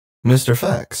Mr.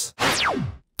 Facts.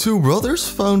 Two brothers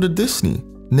founded Disney.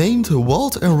 Named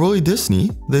Walt and Roy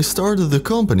Disney, they started the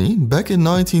company back in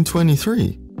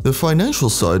 1923. The financial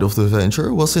side of the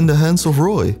venture was in the hands of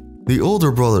Roy. The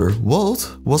older brother,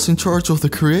 Walt, was in charge of the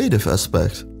creative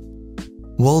aspect.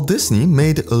 Walt Disney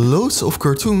made loads of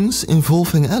cartoons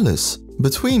involving Alice.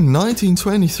 Between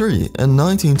 1923 and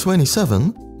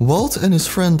 1927, Walt and his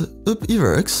friend Up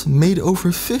Iwerks made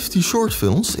over 50 short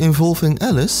films involving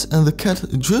Alice and the cat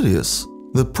Julius.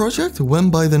 The project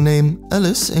went by the name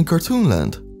Alice in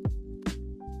Cartoonland.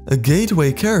 A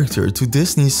gateway character to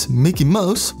Disney's Mickey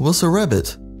Mouse was a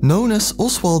rabbit. Known as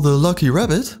Oswald the Lucky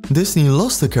Rabbit, Disney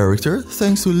lost the character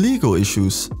thanks to legal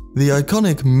issues. The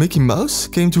iconic Mickey Mouse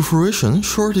came to fruition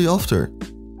shortly after.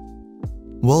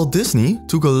 Walt Disney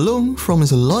took a loan from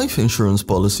his life insurance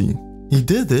policy. He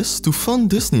did this to fund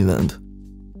Disneyland.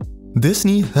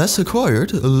 Disney has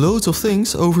acquired loads of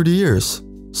things over the years.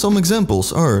 Some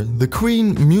examples are the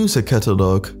Queen music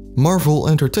catalog, Marvel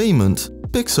Entertainment,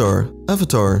 Pixar,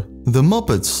 Avatar, The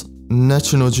Muppets,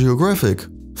 National Geographic,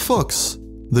 Fox,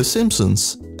 The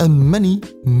Simpsons, and many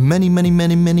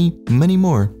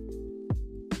more.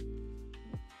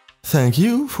 Thank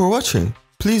you for watching.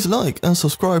 Please like and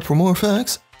subscribe for more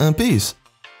facts, and peace.